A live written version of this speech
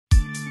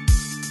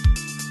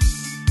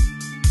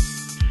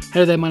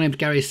Hello there, my name is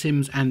Gary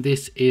Sims and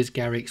this is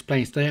Gary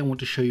Explains. Today I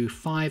want to show you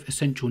 5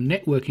 essential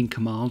networking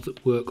commands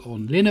that work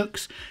on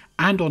Linux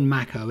and on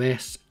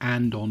macOS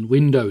and on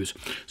Windows.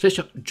 So let's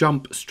just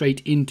jump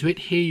straight into it.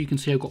 Here you can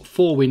see I've got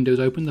 4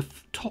 windows open. The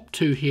top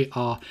 2 here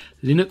are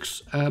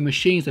Linux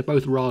machines. They're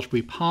both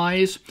Raspberry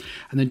Pis.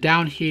 And then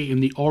down here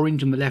in the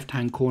orange in the left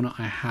hand corner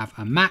I have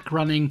a Mac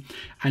running,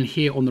 and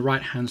here on the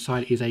right hand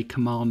side is a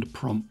command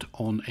prompt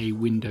on a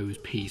Windows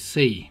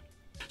PC.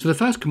 So the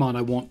first command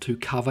I want to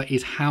cover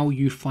is how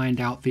you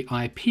find out the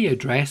IP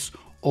address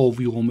of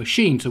your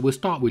machine. So we'll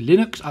start with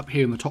Linux up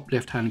here in the top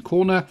left hand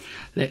corner.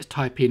 Let's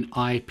type in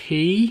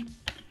IP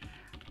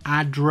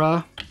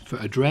addr for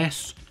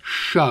address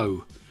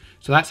show.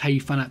 So that's how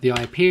you find out the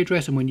IP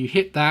address, and when you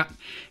hit that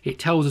it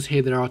tells us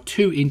here there are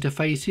 2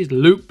 interfaces.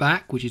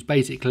 Loopback, which is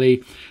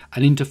basically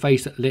an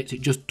interface that lets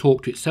it just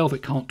talk to itself,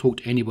 it can't talk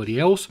to anybody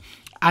else.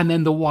 And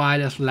then the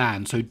wireless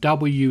LAN, so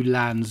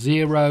WLAN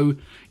 0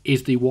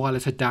 is the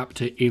wireless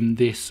adapter in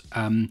this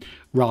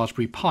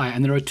Raspberry Pi.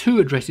 And there are 2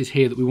 addresses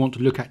here that we want to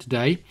look at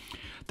today.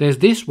 There's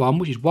this one,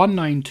 which is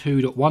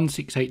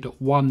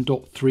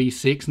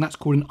 192.168.1.36, and that's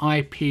called an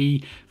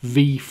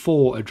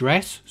IPv4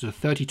 address. It's a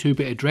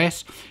 32-bit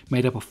address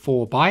made up of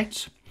 4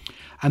 bytes.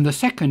 And the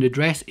second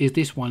address is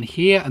this one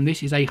here, and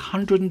this is a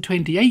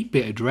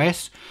 128-bit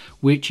address,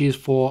 which is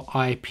for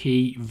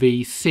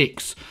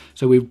IPv6.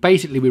 So we've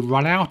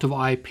run out of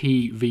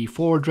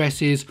IPv4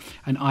 addresses,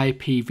 and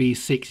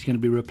IPv6 is going to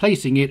be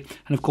replacing it.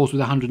 And of course,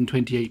 with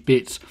 128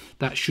 bits,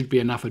 that should be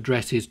enough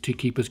addresses to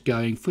keep us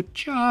going for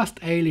just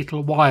a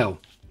little while.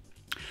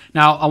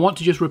 Now, I want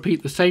to just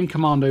repeat the same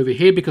command over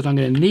here because I'm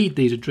going to need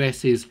these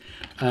addresses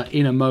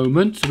in a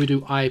moment. So we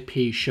do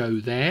IP show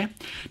there.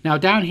 Now,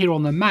 down here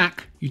on the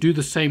Mac, you do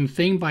the same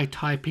thing by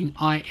typing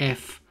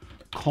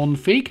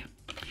ifconfig,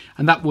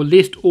 and that will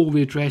list all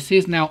the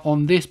addresses. Now,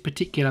 on this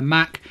particular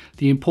Mac,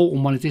 the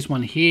important one is this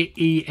one here,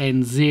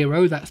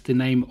 EN0. That's the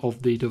name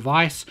of the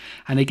device.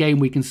 And again,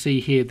 we can see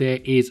here there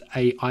is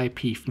a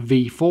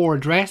IPv4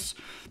 address.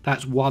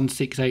 That's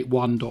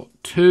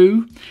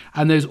 168.1.2,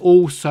 and there's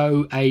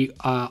also a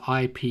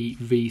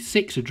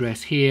IPv6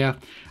 address here,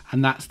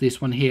 and that's this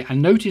one here. And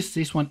notice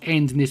this one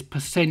ends in this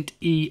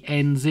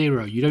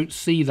 %EN0. You don't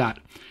see that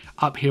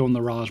up here on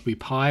the Raspberry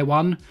Pi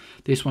one.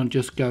 This one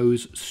just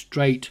goes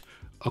straight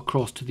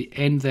across to the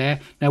end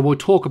there. Now we'll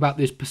talk about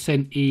this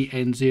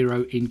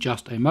 %EN0 in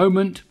just a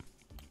moment.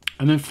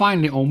 And then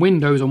finally on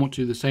Windows, I want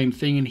to do the same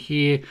thing, and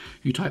here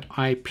you type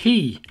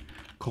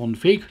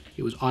ipconfig.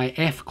 It was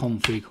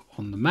ifconfig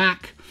on the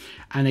Mac,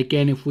 and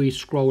again if we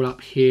scroll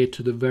up here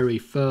to the very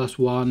first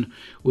one,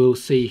 we'll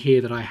see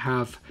here that I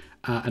have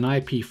an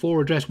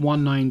IP4 address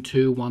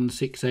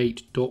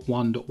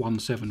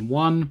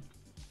 192.168.1.171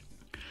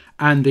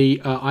 and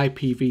the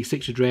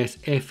IPv6 address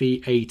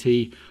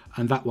FE80,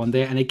 and that one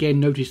there. And again,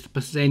 notice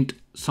the %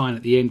 sign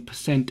at the end,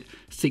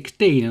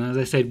 %16, and as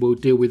I said, we'll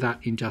deal with that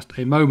in just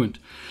a moment.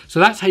 So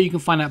that's how you can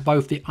find out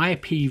both the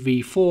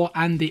IPv4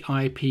 and the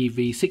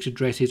IPv6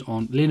 addresses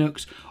on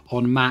Linux,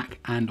 on Mac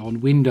and on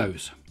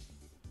Windows.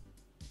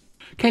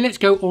 Okay, let's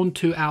go on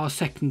to our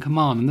second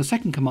command, and the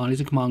second command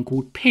is a command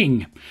called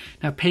ping.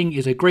 Now ping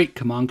is a great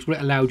command because what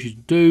it allows you to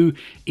do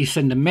is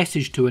send a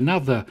message to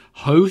another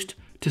host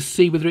to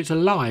see whether it's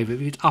alive,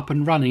 if it's up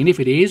and running, and if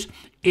it is,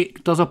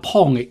 it does a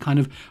pong. It kind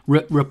of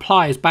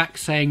replies back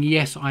saying,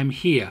 yes, I'm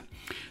here.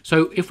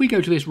 So if we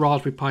go to this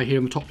Raspberry Pi here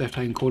in the top left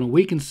hand corner,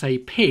 we can say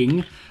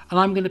ping, and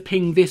I'm going to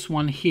ping this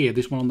one here,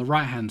 this one on the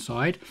right hand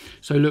side.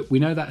 So look, we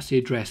know that's the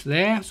address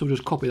there, so we'll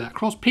just copy that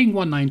across, ping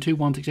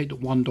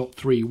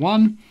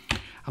 192.168.1.31,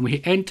 and we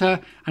hit enter,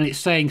 and it's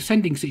saying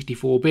sending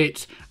 64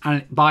 bits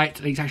and bytes,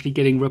 and it's actually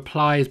getting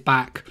replies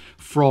back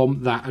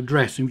from that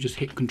address, and we just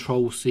hit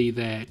Control-C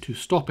there to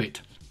stop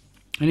it.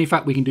 And in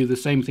fact, we can do the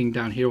same thing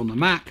down here on the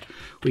Mac.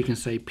 We can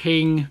say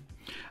ping,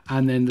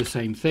 and then the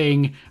same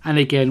thing. And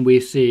again,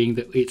 we're seeing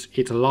that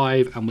it's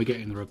alive, and we're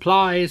getting the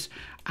replies.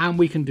 And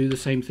we can do the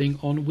same thing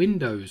on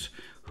Windows.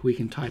 We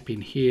can type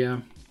in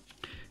here,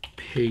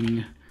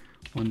 ping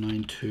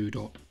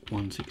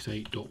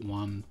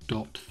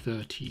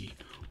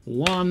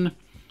 192.168.1.31.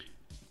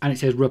 And it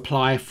says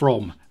reply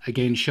from,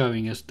 again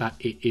showing us that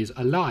it is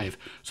alive.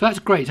 So that's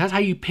great. So that's how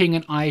you ping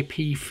an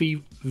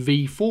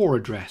IPv4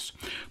 address.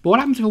 But what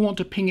happens if I want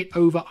to ping it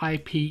over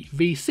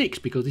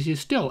IPv6? Because this is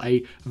still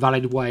a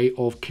valid way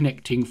of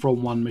connecting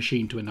from one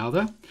machine to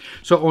another.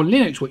 So on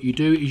Linux, what you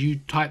do is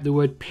you type the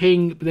word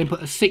ping, but then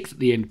put a 6 at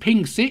the end,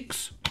 ping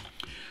 6.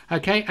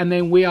 Okay, and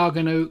then we are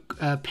going to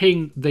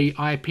ping the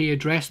IP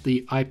address,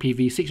 the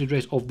IPv6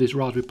 address of this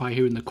Raspberry Pi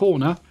here in the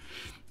corner.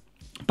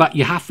 But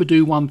you have to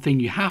do one thing.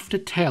 You have to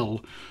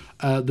tell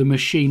the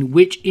machine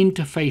which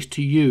interface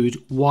to use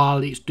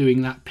while it's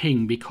doing that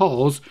ping,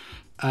 because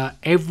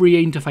every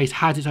interface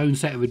has its own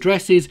set of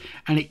addresses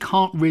and it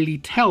can't really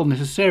tell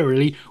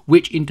necessarily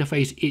which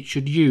interface it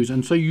should use.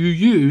 And so you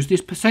use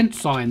this %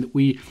 sign that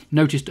we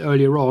noticed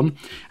earlier on.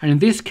 And in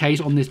this case,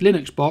 on this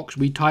Linux box,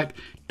 we type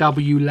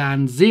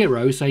WLAN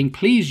 0 saying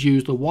please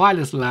use the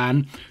wireless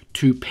LAN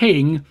to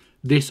ping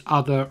this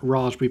other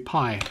Raspberry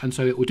Pi. And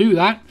so it will do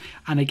that.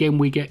 And again,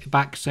 we get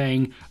back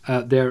saying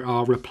there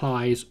are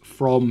replies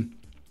from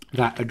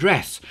that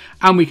address.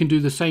 And we can do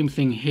the same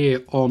thing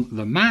here on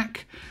the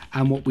Mac.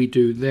 And what we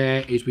do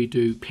there is we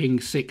do ping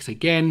 6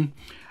 again,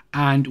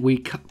 and we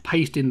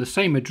paste in the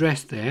same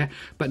address there.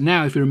 But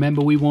now, if you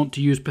remember, we want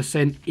to use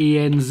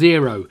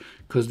 %en0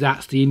 because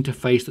that's the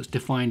interface that's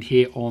defined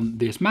here on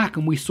this Mac,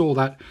 and we saw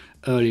that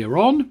earlier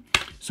on.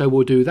 So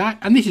we'll do that,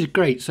 and this is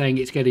great, saying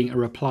it's getting a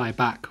reply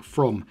back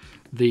from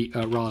the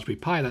Raspberry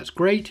Pi. That's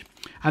great.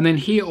 And then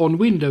here on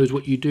Windows,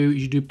 what you do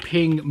is you do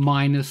ping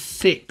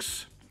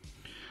 -6.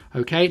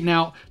 Okay,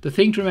 now the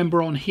thing to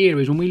remember on here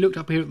is when we looked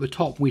up here at the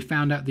top, we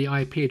found out the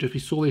IP address, we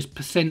saw this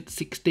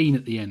 %16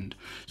 at the end.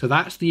 So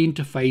that's the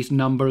interface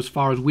number as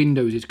far as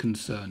Windows is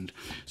concerned.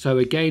 So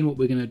again, what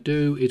we're going to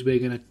do is we're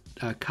going to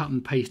cut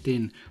and paste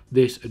in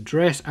this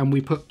address, and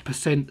we put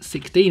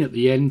 %16 at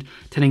the end,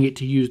 telling it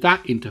to use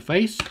that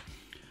interface.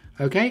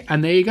 Okay,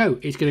 and there you go.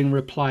 It's getting a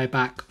reply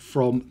back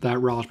from that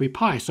Raspberry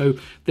Pi. So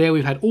there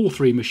we've had all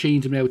three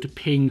machines and been able to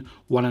ping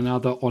one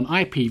another on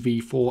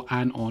IPv4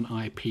 and on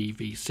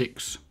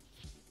IPv6.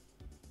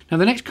 Now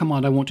the next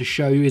command I want to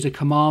show you is a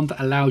command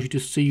that allows you to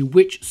see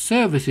which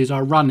services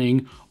are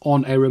running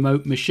on a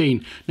remote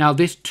machine. Now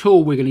this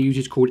tool we're going to use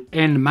is called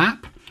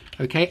nmap.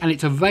 Okay, and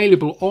it's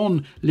available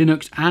on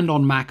Linux and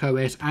on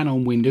macOS and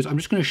on Windows. I'm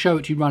just going to show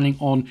it to you running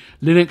on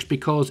Linux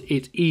because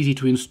it's easy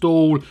to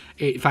install.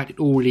 In fact,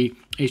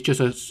 it's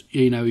just a,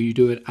 you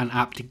do an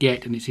app to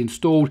get and it's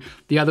installed.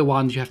 The other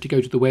ones you have to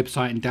go to the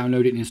website and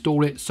download it and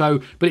install it.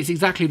 So, but it's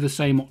exactly the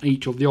same on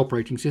each of the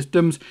operating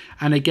systems.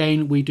 And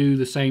again, we do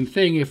the same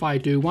thing. If I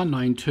do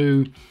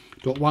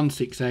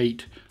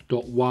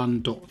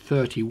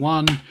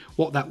 192.168.1.31,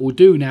 what that will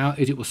do now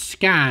is it will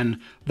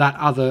scan that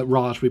other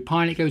Raspberry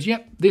Pi, and it goes,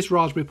 yep, this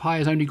Raspberry Pi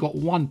has only got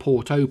one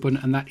port open,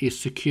 and that is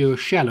Secure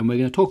Shell, and we're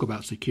going to talk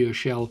about Secure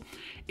Shell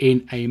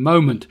in a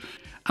moment.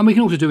 And we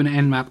can also do an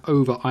nmap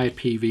over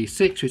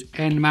IPv6, so it's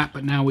nmap,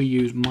 but now we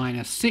use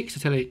 -6 to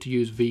tell it to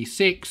use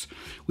v6.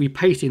 We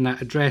paste in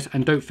that address,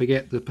 and don't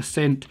forget the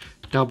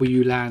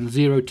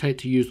 %WLAN0, tell it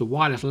to use the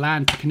wireless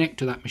LAN to connect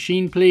to that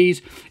machine,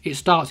 please. It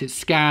starts its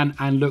scan,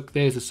 and look,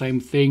 there's the same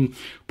thing.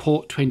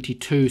 Port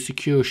 22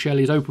 Secure Shell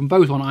is open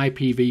both on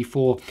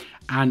IPv4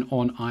 and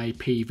on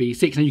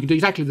IPv6. And you can do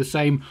exactly the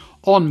same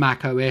on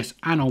macOS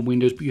and on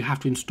Windows, but you have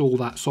to install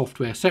that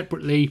software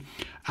separately.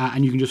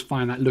 And you can just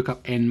find that, look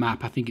up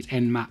nmap, I think it's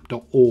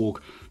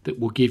nmap.org, that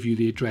will give you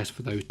the address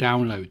for those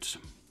downloads.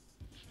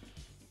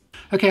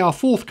 Okay, our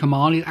fourth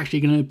command is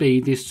actually going to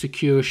be this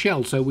Secure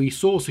Shell. So we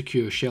saw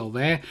Secure Shell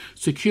there.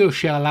 Secure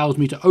Shell allows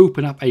me to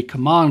open up a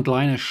command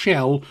line, a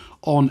shell,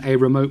 on a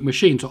remote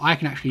machine. So I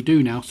can actually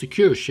do now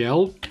Secure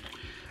Shell,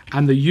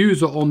 and the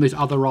user on this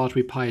other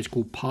Raspberry Pi is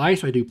called Pi.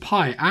 So I do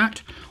pi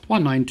at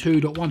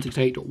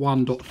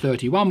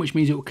 192.168.1.31, which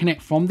means it will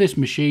connect from this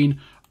machine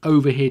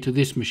over here to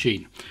this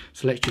machine.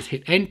 So let's just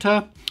hit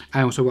enter,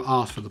 and also we'll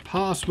ask for the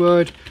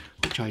password,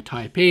 which I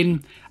type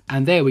in,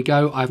 and there we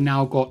go. I've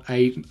now got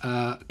a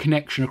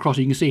connection across.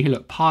 You can see here,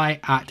 look,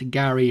 pi at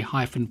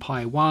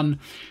Gary-Pi1,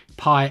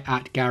 pi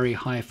at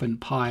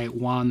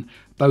Gary-Pi1,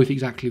 both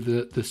exactly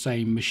the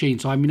same machine.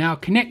 So I'm now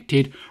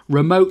connected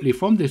remotely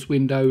from this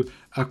window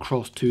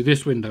across to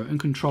this window, and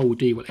Control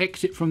D will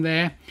exit from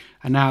there.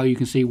 And now you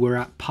can see we're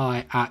at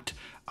pi at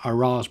a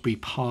Raspberry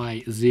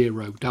Pi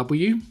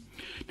 0W.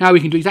 Now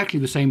we can do exactly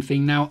the same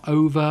thing now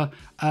over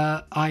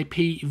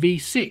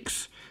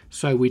IPv6.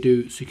 So we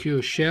do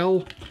Secure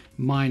Shell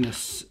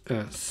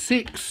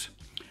 -6,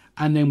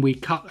 and then we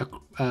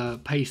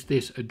paste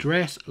this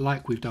address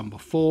like we've done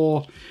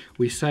before.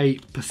 We say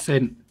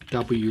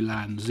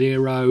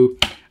 %WLAN0,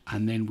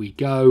 and then we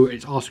go.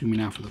 It's asking me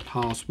now for the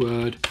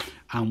password,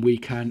 and we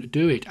can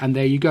do it. And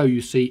there you go.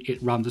 You see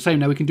it runs the same.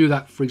 Now we can do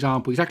that, for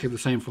example, exactly the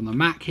same from the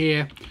Mac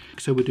here.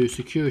 So we do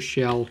Secure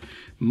Shell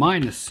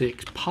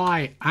 -6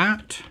 pi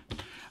at,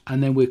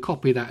 and then we'll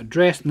copy that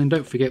address, and then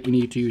don't forget we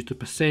need to use the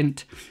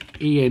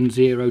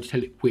 %en0 to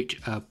tell it which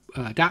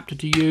adapter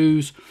to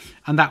use,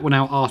 and that will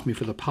now ask me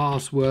for the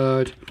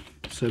password.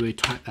 So we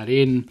type that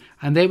in,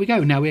 and there we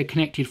go. Now we're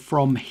connected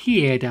from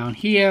here down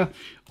here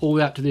all the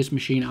way up to this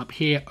machine up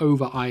here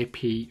over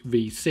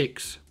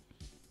IPv6.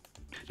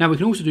 Now we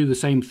can also do the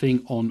same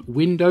thing on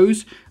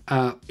Windows.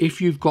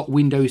 If you've got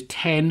Windows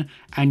 10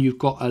 and you've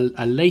got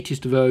a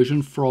latest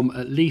version from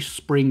at least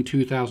spring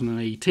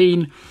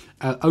 2018,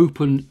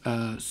 Open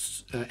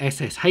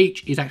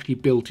SSH is actually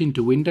built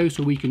into Windows,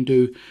 so we can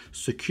do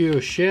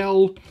Secure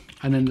Shell,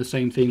 and then the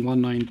same thing,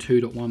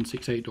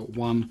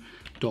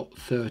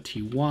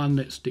 192.168.1.31.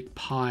 Let's stick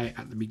pi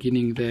at the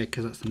beginning there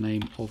because that's the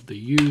name of the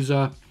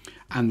user,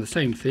 and the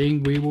same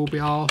thing, we will be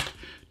asked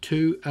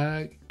to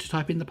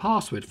type in the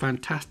password.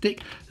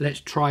 Fantastic. Let's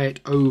try it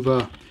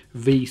over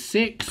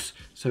v6.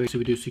 So we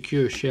do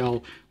Secure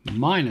Shell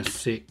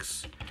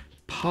 -6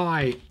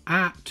 pi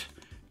at,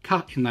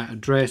 cut in that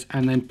address,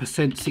 and then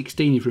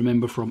 %16, if you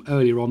remember from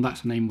earlier on,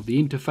 that's the name of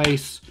the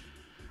interface.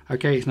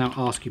 Okay, it's now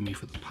asking me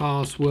for the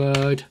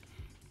password,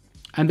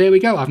 And there we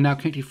go. I've now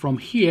connected from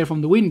here,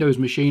 from the Windows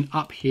machine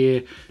up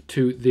here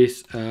to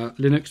this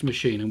Linux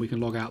machine, and we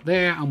can log out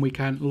there and we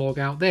can log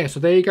out there. So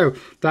there you go.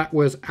 That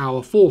was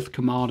our fourth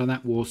command, and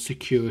that was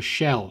secure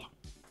shell.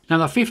 Now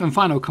the fifth and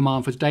final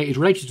command for today is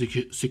related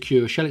to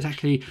secure shell. It's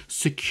actually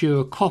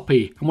secure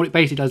copy, and what it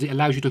basically does, it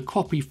allows you to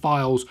copy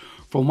files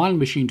from one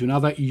machine to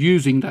another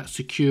using that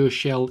secure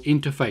shell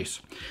interface.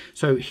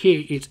 So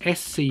here it's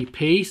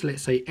SCP, so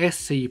let's say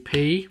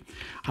SCP,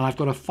 and I've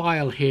got a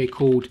file here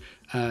called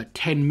 10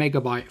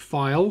 megabyte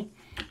file,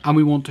 and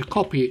we want to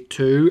copy it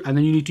to, and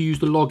then you need to use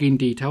the login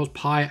details,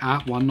 pi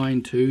at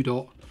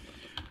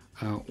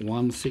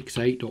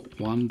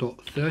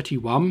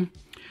 192.168.1.31,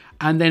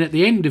 and then at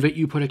the end of it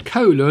you put a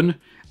colon,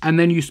 and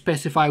then you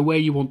specify where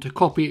you want to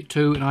copy it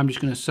to, and I'm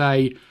just going to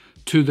say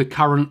to the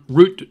current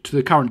root, to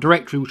the current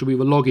directory, which will be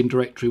the login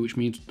directory, which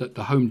means that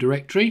the home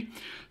directory.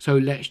 So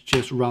let's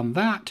just run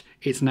that.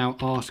 It's now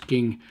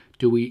asking,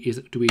 do we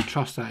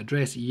trust that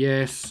address?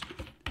 Yes.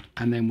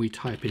 And then we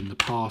type in the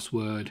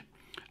password,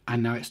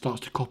 and now it starts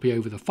to copy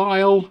over the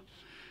file,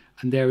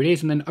 and there it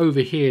is. And then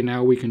over here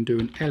now we can do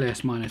an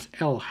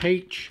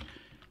ls-lh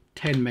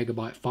 10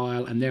 megabyte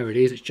file, and there it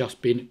is. It's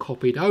just been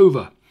copied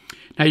over.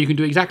 Now you can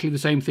do exactly the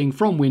same thing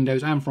from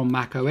Windows and from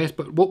macOS,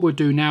 but what we'll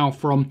do now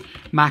from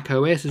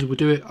macOS is we'll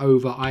do it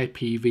over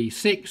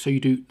IPv6. So you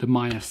do the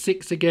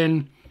 -6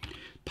 again,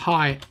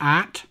 pi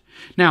at.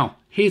 Now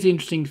here's the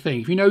interesting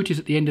thing. If you notice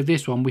at the end of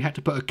this one, we had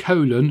to put a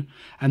colon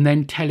and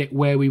then tell it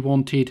where we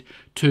wanted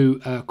to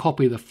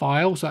copy the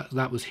file. So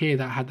that was here,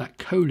 that had that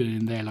colon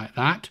in there like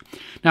that.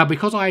 Now,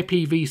 because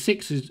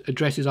IPv6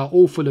 addresses are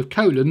all full of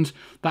colons,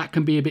 that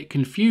can be a bit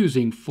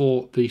confusing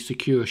for the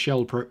secure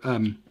shell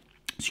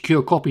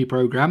secure copy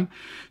program.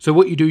 So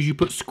what you do is you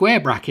put square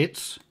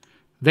brackets,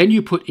 then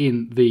you put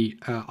in the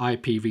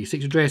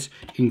IPv6 address,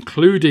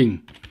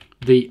 including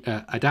the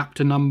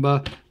adapter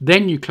number,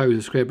 then you close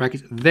the square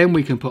brackets, then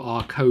we can put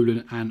our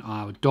colon and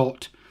our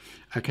dot.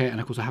 Okay, and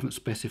of course I haven't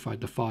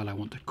specified the file I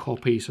want to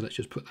copy, so let's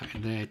just put that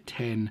in there,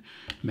 10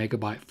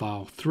 megabyte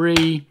file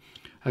 3.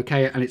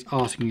 Okay, and it's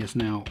asking us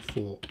now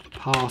for the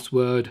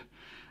password,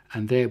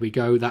 and there we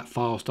go, that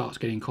file starts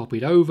getting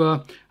copied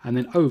over. And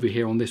then over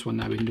here on this one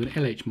now we can do an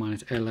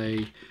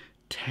LH-LA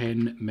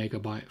 10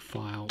 megabyte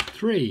file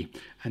 3,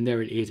 and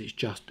there it is, it's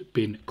just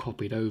been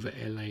copied over,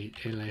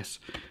 ls-lh.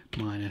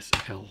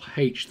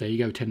 There you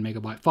go, 10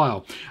 megabyte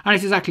file. And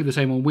it's exactly the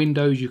same on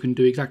Windows. You can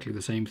do exactly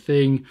the same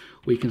thing.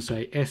 We can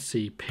say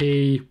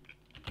SCP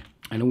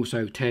and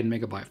also 10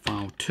 megabyte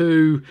file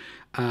 2,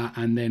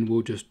 and then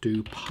we'll just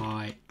do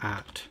pi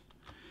at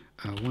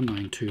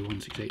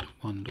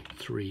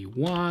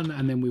 192.168.1.31,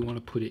 and then we want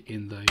to put it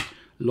in the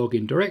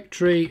login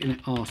directory, and it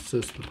asks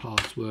us the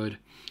password,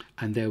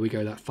 and there we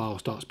go, that file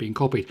starts being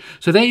copied.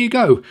 So there you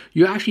go.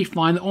 You actually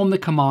find that on the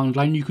command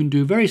line you can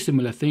do very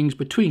similar things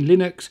between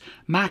Linux,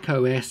 Mac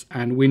OS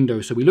and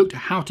Windows. So we looked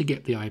at how to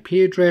get the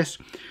IP address,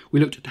 we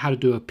looked at how to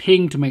do a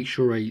ping to make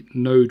sure a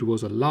node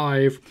was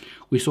alive,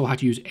 we saw how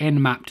to use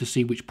nmap to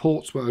see which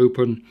ports were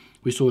open,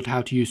 we saw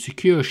how to use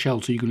secure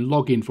shell so you can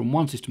log in from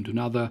one system to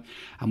another,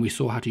 and we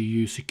saw how to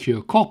use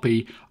secure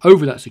copy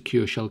over that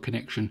secure shell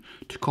connection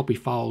to copy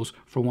files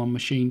from one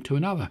machine to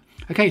another.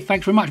 Okay,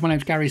 thanks very much. My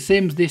name's Gary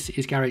Sims. This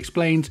is Gary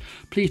Explains.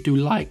 Please do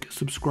like,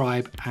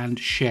 subscribe and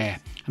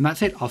share. And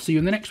that's it. I'll see you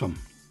in the next one.